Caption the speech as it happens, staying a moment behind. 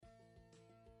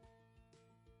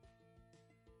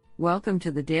Welcome to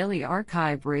the Daily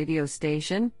Archive radio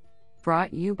station,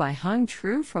 brought you by Hung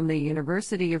Tru from the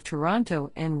University of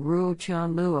Toronto and Ruo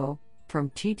Chan Luo from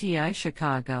TTI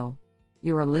Chicago.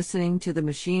 You are listening to the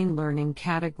Machine Learning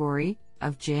category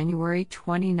of January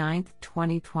 29,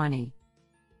 2020.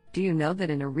 Do you know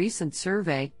that in a recent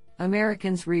survey,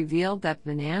 Americans revealed that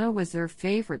banana was their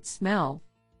favorite smell?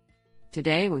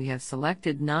 Today we have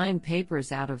selected 9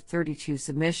 papers out of 32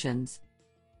 submissions.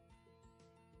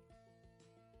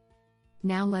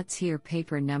 Now let's hear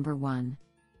paper number 1.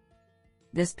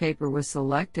 This paper was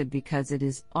selected because it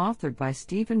is authored by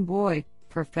Stephen Boyd,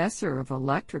 Professor of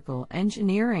Electrical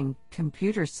Engineering,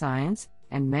 Computer Science,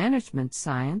 and Management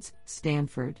Science,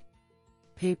 Stanford.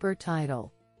 Paper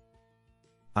title: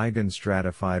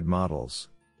 Eigenstratified Models.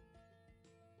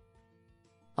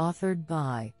 Authored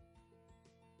by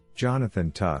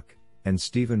Jonathan Tuck and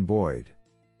Stephen Boyd.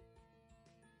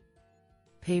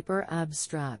 Paper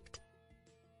abstract: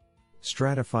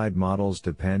 Stratified models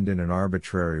depend in an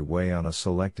arbitrary way on a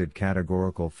selected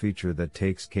categorical feature that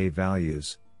takes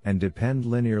k-values, and depend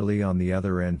linearly on the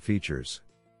other n features.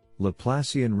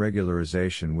 Laplacian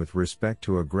regularization with respect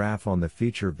to a graph on the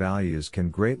feature values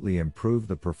can greatly improve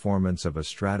the performance of a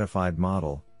stratified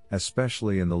model,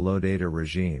 especially in the low data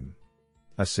regime.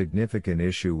 A significant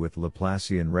issue with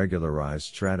Laplacian regularized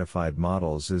stratified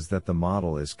models is that the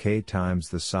model is k times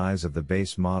the size of the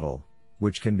base model,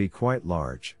 which can be quite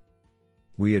large.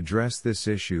 We address this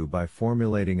issue by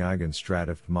formulating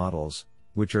eigenstratified models,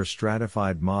 which are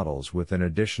stratified models with an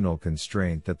additional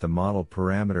constraint that the model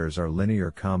parameters are linear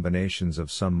combinations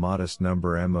of some modest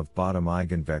number m of bottom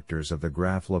eigenvectors of the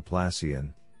graph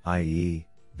Laplacian, i.e.,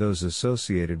 those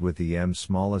associated with the m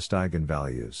smallest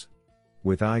eigenvalues.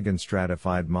 With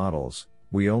eigenstratified models,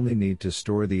 we only need to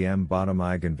store the m bottom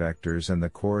eigenvectors and the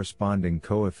corresponding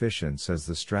coefficients as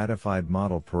the stratified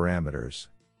model parameters.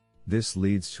 This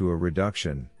leads to a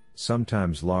reduction,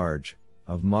 sometimes large,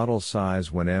 of model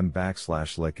size when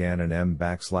m\ln and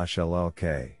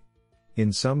m\llk.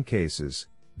 In some cases,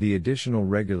 the additional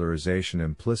regularization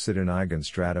implicit in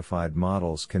eigenstratified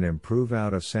models can improve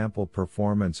out-of-sample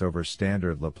performance over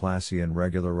standard Laplacian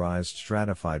regularized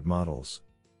stratified models.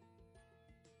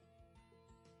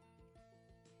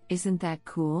 Isn't that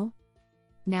cool?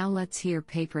 Now let's hear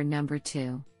paper number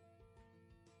 2.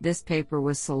 This paper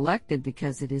was selected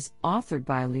because it is authored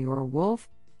by Lior Wolf,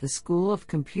 the School of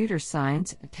Computer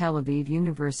Science at Tel Aviv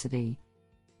University.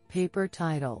 Paper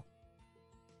title: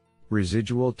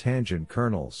 Residual Tangent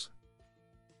Kernels.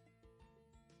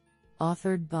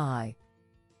 Authored by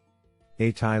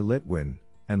Eitai Litwin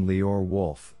and Lior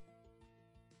Wolf.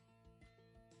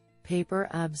 Paper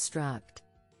abstract: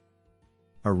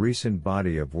 A recent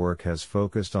body of work has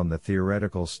focused on the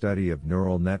theoretical study of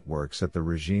neural networks at the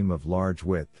regime of large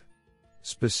width.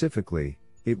 Specifically,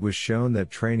 it was shown that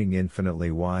training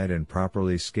infinitely wide and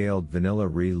properly scaled vanilla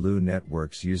ReLU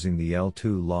networks using the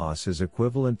L2 loss is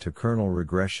equivalent to kernel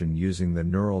regression using the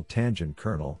neural tangent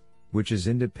kernel, which is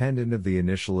independent of the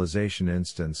initialization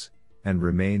instance, and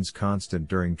remains constant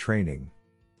during training.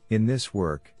 In this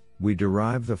work, we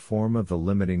derive the form of the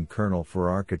limiting kernel for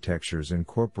architectures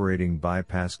incorporating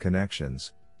bypass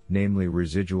connections, namely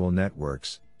residual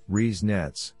networks,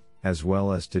 ResNets, as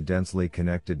well as to densely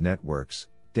connected networks,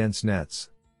 DenseNets.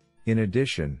 In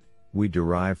addition, we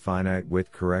derive finite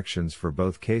width corrections for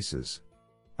both cases.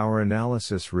 Our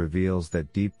analysis reveals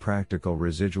that deep practical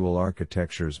residual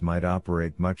architectures might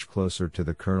operate much closer to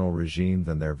the kernel regime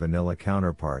than their vanilla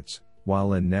counterparts,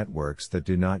 while in networks that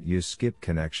do not use skip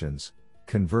connections,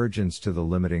 convergence to the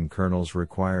limiting kernels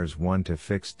requires one to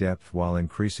fixed depth while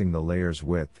increasing the layer's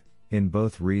width. In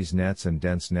both ResNets and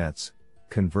DenseNets,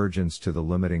 convergence to the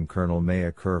limiting kernel may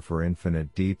occur for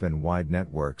infinite deep and wide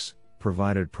networks,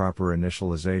 provided proper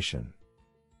initialization.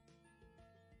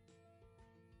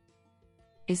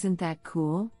 Isn't that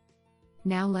cool?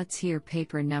 Now let's hear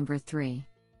paper number 3.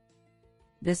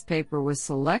 This paper was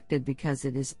selected because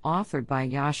it is authored by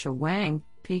Yasha Wang,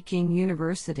 Peking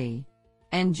University,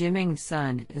 and Jiming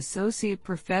Sun, Associate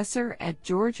Professor at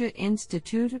Georgia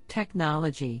Institute of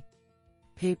Technology.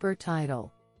 Paper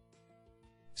title: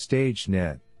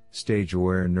 StageNet,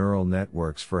 Stage-Aware Neural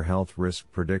Networks for Health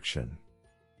Risk Prediction.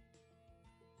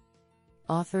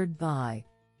 Authored by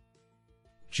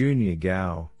Junyi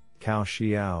Gao, Cao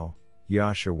Xiao,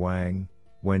 Yasha Wang,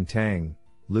 Wen Tang,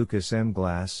 Lucas M.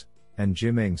 Glass, and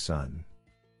Jiming Sun.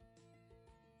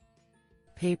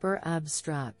 Paper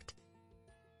abstract: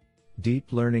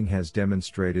 Deep learning has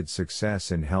demonstrated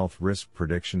success in health risk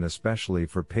prediction, especially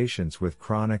for patients with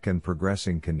chronic and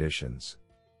progressing conditions.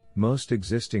 Most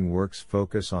existing works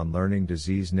focus on learning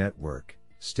disease network,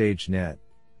 StageNet,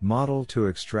 Model to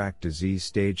extract disease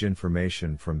stage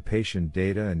information from patient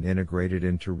data and integrate it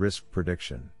into risk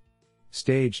prediction.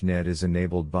 StageNet is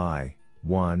enabled by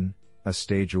 1. A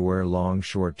stage-aware long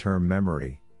short-term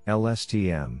memory,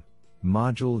 LSTM,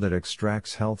 module that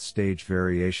extracts health stage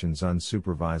variations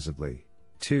unsupervisedly.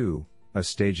 2. A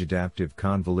stage-adaptive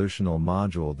convolutional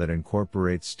module that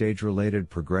incorporates stage-related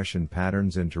progression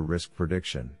patterns into risk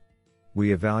prediction.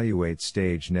 We evaluate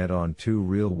StageNet on 2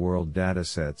 real-world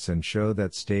datasets and show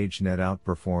that StageNet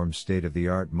outperforms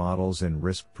state-of-the-art models in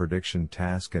risk prediction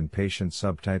task and patient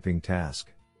subtyping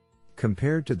task.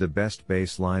 Compared to the best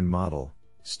baseline model,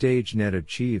 StageNet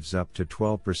achieves up to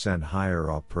 12% higher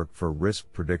output for risk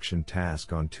prediction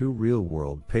task on 2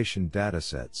 real-world patient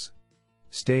datasets.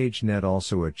 StageNet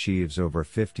also achieves over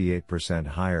 58%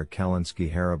 higher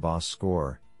Kalinske-Harabaugh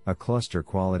score, a cluster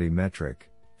quality metric,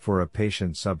 for a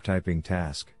patient subtyping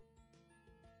task.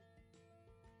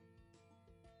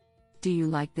 Do you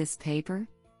like this paper?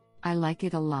 I like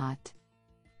it a lot.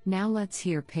 Now let's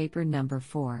hear paper number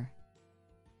 4.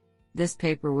 This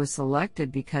paper was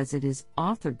selected because it is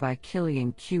authored by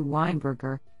Kilian Q.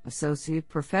 Weinberger, Associate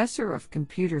Professor of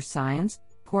Computer Science,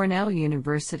 Cornell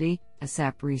University,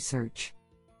 ASAP Research.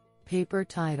 Paper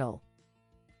title: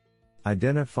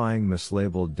 Identifying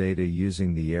mislabeled data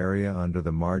using the area under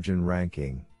the margin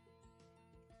ranking.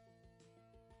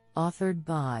 Authored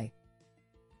by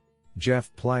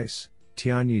Jeff Pleiss,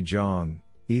 Tianyi Zhang,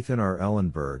 Ethan R.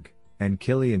 Ellenberg, and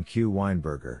Kilian Q.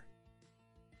 Weinberger.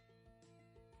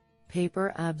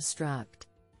 Paper abstract: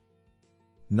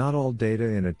 Not all data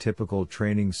in a typical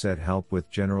training set help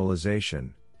with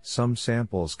generalization. Some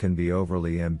samples can be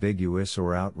overly ambiguous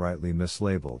or outrightly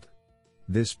mislabeled.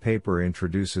 This paper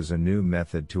introduces a new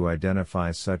method to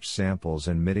identify such samples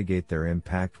and mitigate their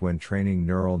impact when training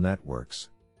neural networks.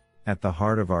 At the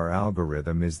heart of our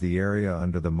algorithm is the area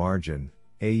under the margin,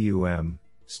 AUM,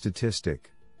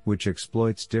 statistic, which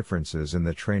exploits differences in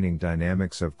the training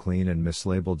dynamics of clean and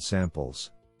mislabeled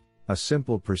samples. A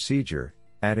simple procedure,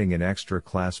 adding an extra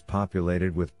class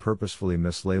populated with purposefully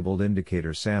mislabeled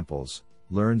indicator samples,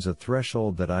 learns a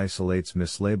threshold that isolates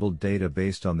mislabeled data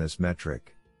based on this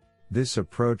metric. This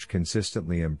approach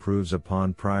consistently improves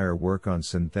upon prior work on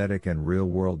synthetic and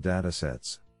real-world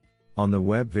datasets. On the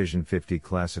WebVision 50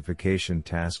 classification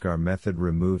task, our method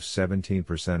removes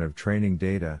 17% of training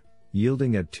data,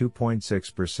 yielding a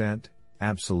 2.6%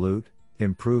 absolute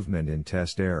improvement in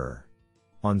test error.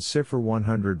 On CIFAR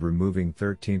 100, removing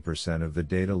 13% of the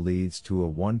data leads to a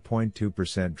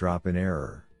 1.2% drop in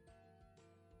error.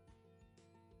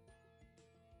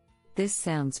 This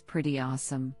sounds pretty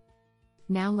awesome.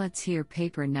 Now let's hear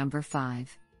paper number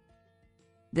 5.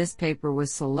 This paper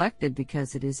was selected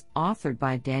because it is authored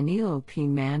by Danilo P.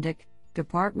 Mandic,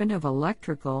 Department of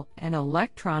Electrical and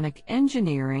Electronic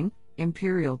Engineering,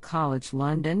 Imperial College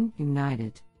London,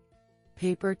 United.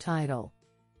 Paper title: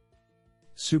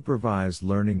 Supervised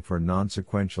learning for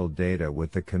non-sequential data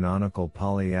with the canonical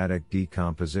polyadic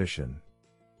decomposition.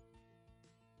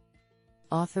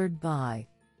 Authored by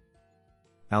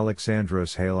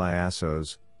Alexandros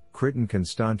Haliassos, Kriton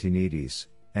Konstantinidis,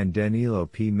 and Danilo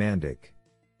P. Mandic.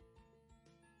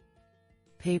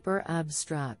 Paper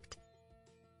abstract: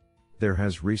 There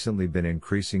has recently been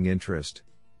increasing interest,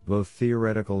 both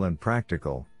theoretical and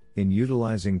practical, in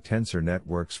utilizing tensor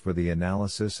networks for the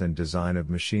analysis and design of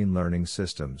machine learning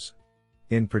systems.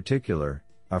 In particular,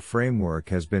 a framework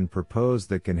has been proposed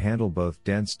that can handle both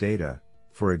dense data,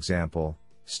 for example,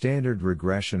 standard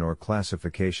regression or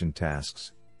classification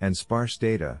tasks, and sparse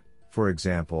data, for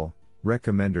example,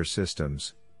 recommender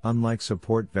systems, unlike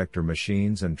support vector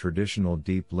machines and traditional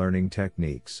deep learning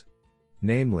techniques.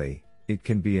 Namely, it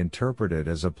can be interpreted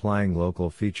as applying local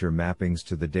feature mappings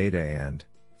to the data and,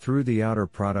 through the outer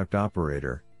product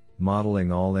operator,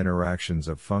 modeling all interactions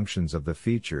of functions of the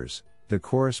features. The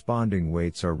corresponding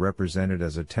weights are represented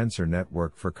as a tensor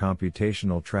network for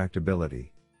computational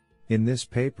tractability. In this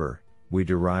paper, we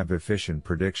derive efficient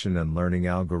prediction and learning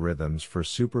algorithms for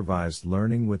supervised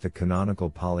learning with the canonical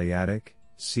polyadic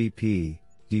 (CP)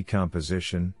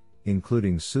 decomposition,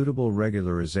 including suitable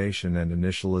regularization and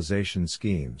initialization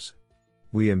schemes.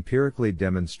 We empirically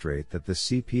demonstrate that the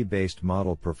CP-based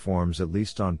model performs at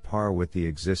least on par with the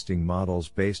existing models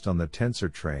based on the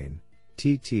TensorTrain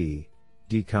 (TT)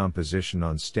 decomposition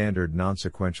on standard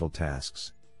non-sequential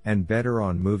tasks, and better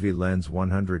on MovieLens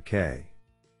 100K.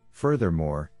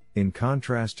 Furthermore, in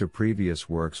contrast to previous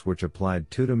works which applied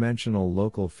two-dimensional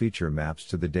local feature maps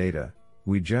to the data,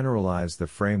 we generalize the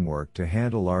framework to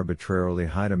handle arbitrarily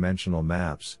high-dimensional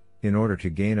maps, in order to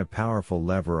gain a powerful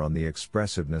lever on the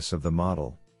expressiveness of the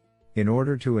model. In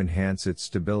order to enhance its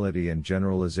stability and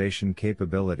generalization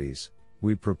capabilities,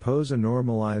 we propose a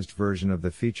normalized version of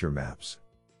the feature maps.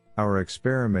 Our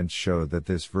experiments show that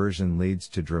this version leads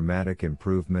to dramatic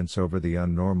improvements over the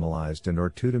unnormalized and/or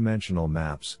two-dimensional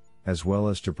maps, as well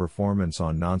as to performance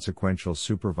on non-sequential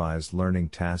supervised learning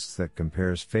tasks that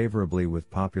compares favorably with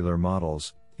popular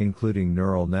models, including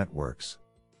neural networks.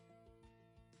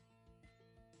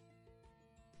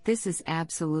 This is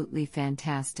absolutely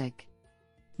fantastic.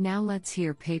 Now let's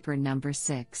hear paper number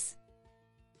 6.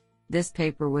 This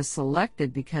paper was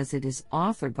selected because it is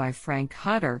authored by Frank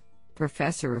Hutter,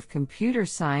 Professor of Computer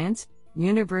Science,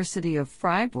 University of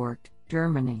Freiburg,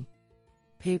 Germany.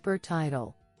 Paper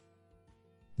title: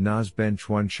 NAS-Bench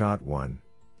One-Shot 1.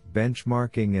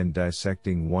 Benchmarking and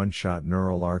Dissecting One-Shot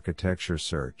Neural Architecture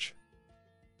Search.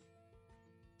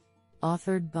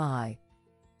 Authored by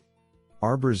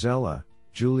Arborzella,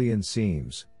 Julian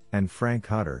Seams, and Frank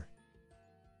Hutter.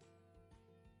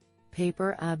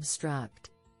 Paper abstract: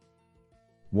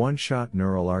 One-Shot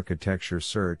Neural Architecture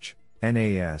Search,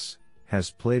 NAS,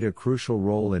 has played a crucial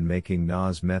role in making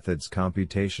NAS methods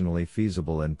computationally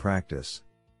feasible in practice.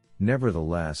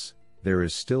 Nevertheless, there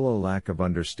is still a lack of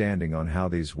understanding on how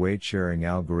these weight-sharing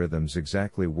algorithms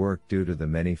exactly work due to the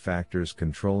many factors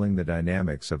controlling the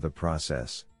dynamics of the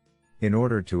process. In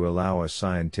order to allow a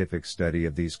scientific study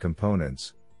of these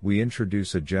components, we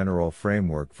introduce a general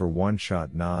framework for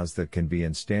one-shot NAS that can be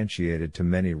instantiated to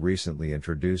many recently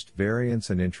introduced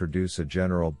variants and introduce a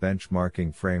general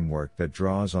benchmarking framework that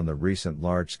draws on the recent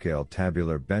large-scale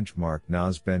tabular benchmark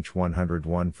NAS-Bench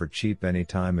 101 for cheap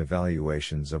anytime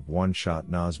evaluations of one-shot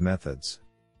NAS methods.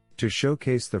 To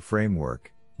showcase the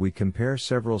framework, we compare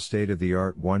several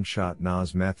state-of-the-art one-shot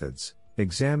NAS methods,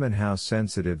 examine how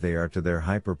sensitive they are to their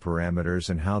hyperparameters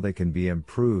and how they can be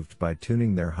improved by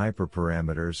tuning their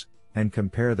hyperparameters, and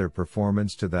compare their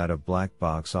performance to that of black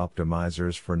box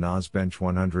optimizers for NAS-Bench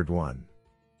 101.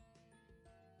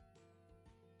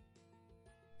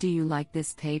 Do you like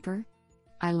this paper?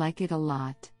 I like it a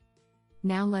lot.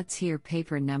 Now let's hear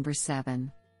paper number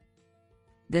 7.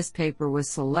 This paper was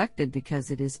selected because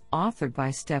it is authored by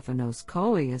Stefanos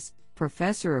Kolias,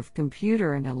 Professor of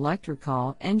Computer and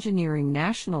Electrical Engineering,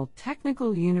 National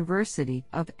Technical University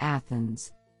of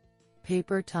Athens.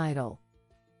 Paper title: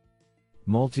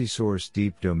 Multi-Source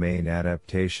Deep Domain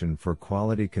Adaptation for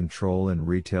Quality Control in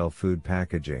Retail Food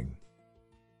Packaging.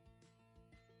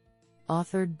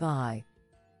 Authored by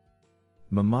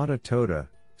Mamata Tota,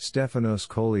 Stefanos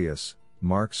Kolias,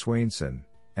 Mark Swainson,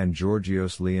 and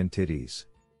Georgios Leontides.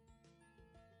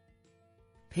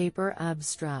 Paper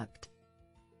abstract: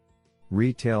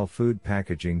 Retail food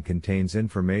packaging contains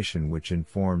information which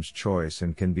informs choice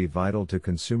and can be vital to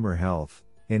consumer health,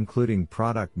 including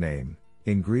product name,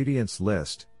 ingredients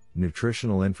list,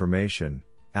 nutritional information,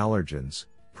 allergens,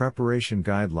 preparation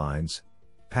guidelines,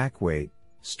 pack weight,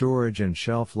 storage and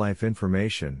shelf life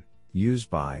information, use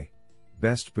by,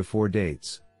 best before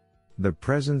dates. The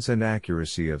presence and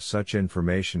accuracy of such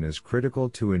information is critical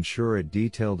to ensure a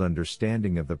detailed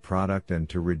understanding of the product and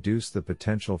to reduce the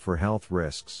potential for health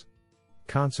risks.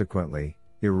 Consequently,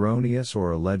 erroneous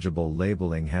or illegible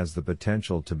labeling has the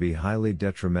potential to be highly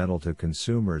detrimental to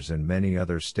consumers and many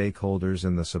other stakeholders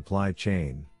in the supply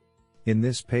chain. In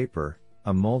this paper,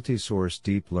 a multi-source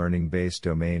deep learning-based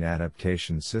domain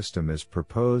adaptation system is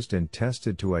proposed and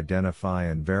tested to identify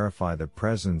and verify the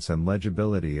presence and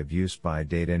legibility of use-by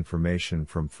date information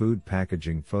from food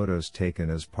packaging photos taken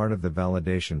as part of the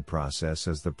validation process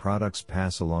as the products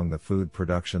pass along the food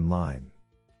production line.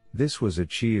 This was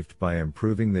achieved by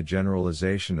improving the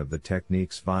generalization of the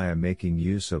techniques via making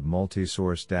use of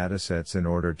multi-source datasets in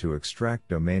order to extract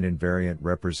domain-invariant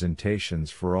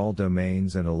representations for all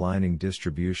domains and aligning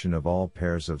distribution of all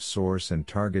pairs of source and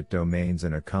target domains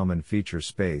in a common feature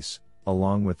space,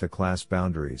 along with the class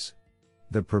boundaries.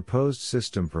 The proposed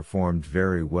system performed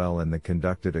very well in the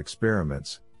conducted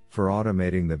experiments, for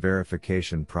automating the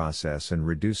verification process and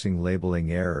reducing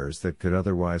labeling errors that could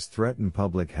otherwise threaten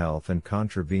public health and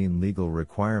contravene legal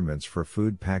requirements for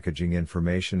food packaging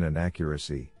information and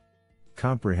accuracy.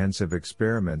 Comprehensive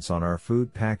experiments on our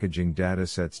food packaging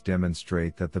datasets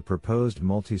demonstrate that the proposed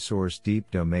multi-source deep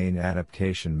domain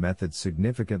adaptation method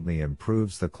significantly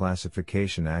improves the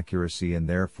classification accuracy and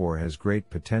therefore has great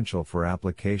potential for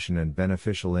application and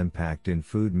beneficial impact in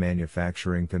food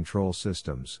manufacturing control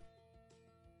systems.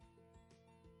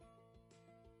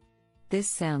 This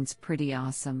sounds pretty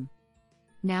awesome.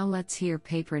 Now let's hear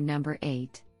paper number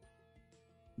 8.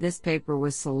 This paper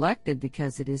was selected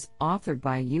because it is authored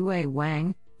by Yue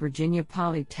Wang, Virginia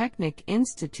Polytechnic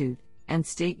Institute, and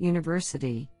State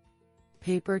University.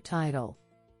 Paper title: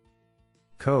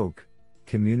 COKE,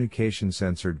 Communication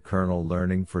Censored Kernel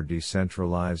Learning for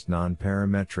Decentralized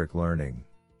Non-Parametric Learning.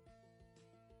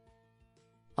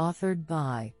 Authored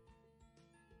by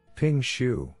Ping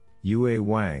Xu, Yue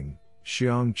Wang,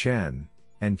 Xiong Chen,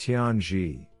 and Tian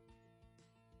Zhi.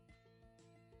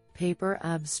 Paper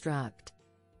abstract.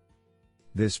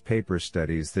 This paper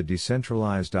studies the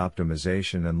decentralized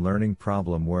optimization and learning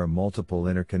problem where multiple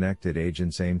interconnected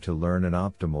agents aim to learn an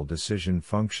optimal decision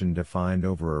function defined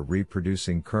over a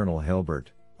reproducing kernel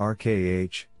Hilbert,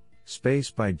 RKH,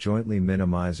 space by jointly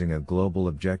minimizing a global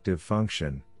objective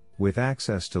function, with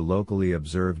access to locally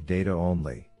observed data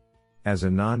only. As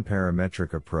a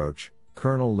non-parametric approach,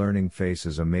 kernel learning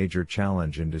faces a major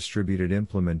challenge in distributed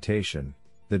implementation.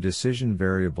 The decision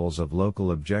variables of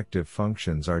local objective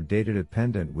functions are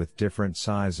data-dependent with different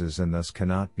sizes and thus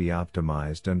cannot be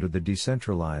optimized under the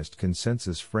decentralized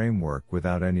consensus framework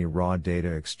without any raw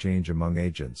data exchange among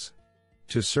agents.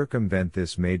 To circumvent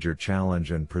this major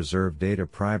challenge and preserve data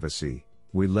privacy,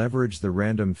 we leverage the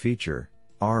random feature,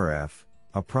 RF,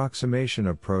 approximation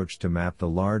approach to map the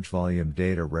large volume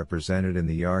data represented in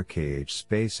the RKH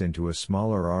space into a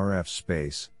smaller RF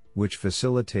space, which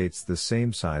facilitates the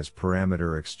same size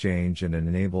parameter exchange and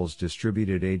enables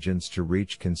distributed agents to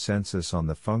reach consensus on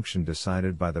the function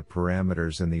decided by the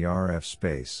parameters in the RF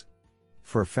space.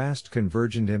 For fast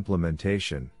convergent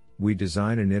implementation, we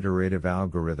design an iterative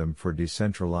algorithm for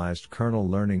decentralized kernel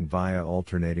learning via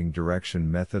alternating direction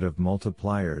method of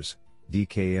multipliers,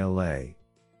 DKLA.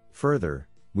 Further,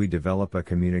 we develop a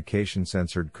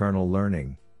communication-censored kernel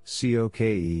learning,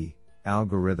 COKE,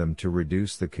 algorithm to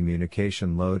reduce the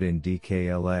communication load in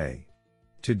DKLA.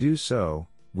 To do so,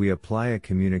 we apply a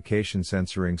communication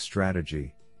censoring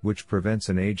strategy, which prevents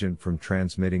an agent from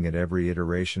transmitting at every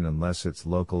iteration unless its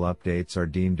local updates are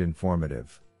deemed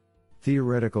informative.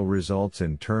 Theoretical results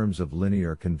in terms of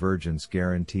linear convergence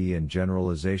guarantee and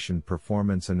generalization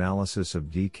performance analysis of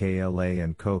DKLA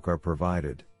and COKE are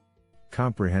provided.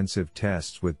 Comprehensive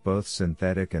tests with both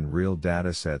synthetic and real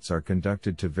datasets are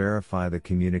conducted to verify the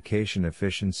communication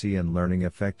efficiency and learning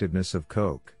effectiveness of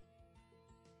COKE.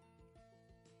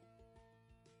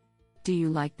 Do you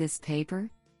like this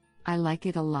paper? I like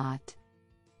it a lot.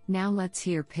 Now let's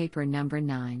hear paper number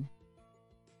 9.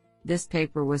 This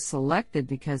paper was selected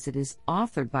because it is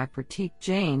authored by Pratik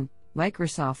Jain,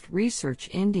 Microsoft Research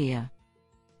India.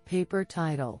 Paper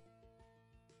title: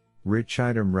 Rich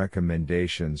item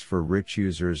recommendations for rich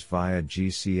users via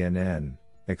GCNN,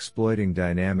 exploiting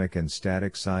dynamic and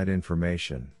static side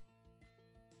information.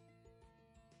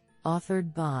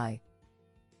 Authored by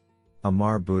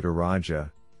Amar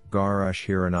Bhuttaraja, Gaurash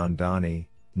Hiranandani,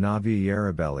 Navi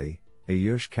Yarabelli,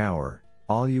 Ayush Kaur,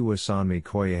 Aluwasanmi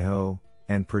Koyeho,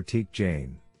 and Pratik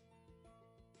Jain.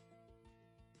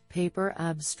 Paper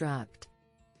abstract.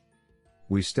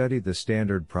 We study the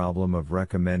standard problem of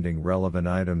recommending relevant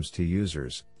items to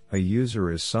users. A user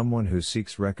is someone who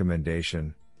seeks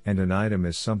recommendation, and an item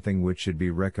is something which should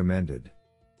be recommended.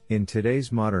 In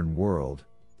today's modern world,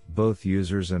 both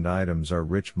users and items are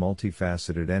rich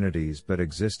multifaceted entities, but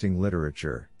existing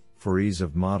literature, for ease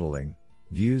of modeling,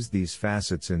 views these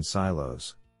facets in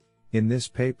silos. In this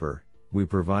paper, we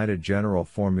provide a general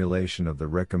formulation of the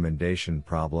recommendation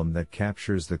problem that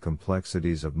captures the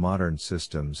complexities of modern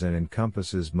systems and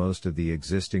encompasses most of the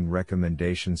existing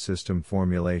recommendation system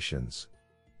formulations.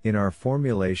 In our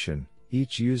formulation,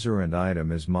 each user and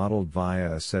item is modeled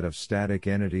via a set of static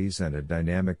entities and a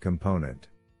dynamic component.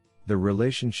 The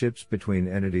relationships between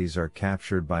entities are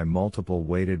captured by multiple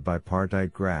weighted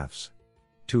bipartite graphs.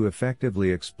 To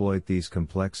effectively exploit these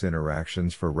complex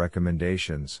interactions for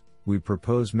recommendations, we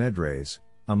propose MedRays,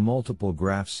 a multiple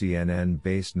graph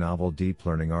CNN-based novel deep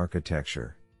learning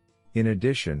architecture. In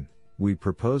addition, we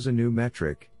propose a new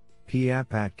metric,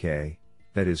 PAPATK,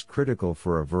 that is critical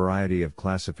for a variety of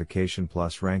classification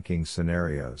plus ranking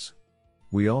scenarios.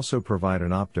 We also provide an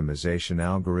optimization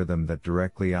algorithm that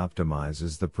directly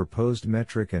optimizes the proposed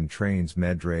metric and trains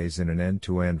MedRays in an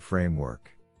end-to-end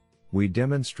framework. We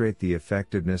demonstrate the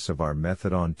effectiveness of our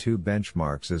method on 2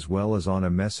 benchmarks as well as on a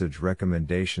message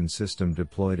recommendation system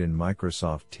deployed in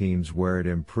Microsoft Teams where it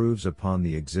improves upon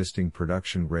the existing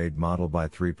production-grade model by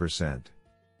 3%.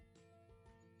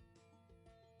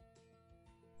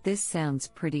 This sounds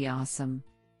pretty awesome.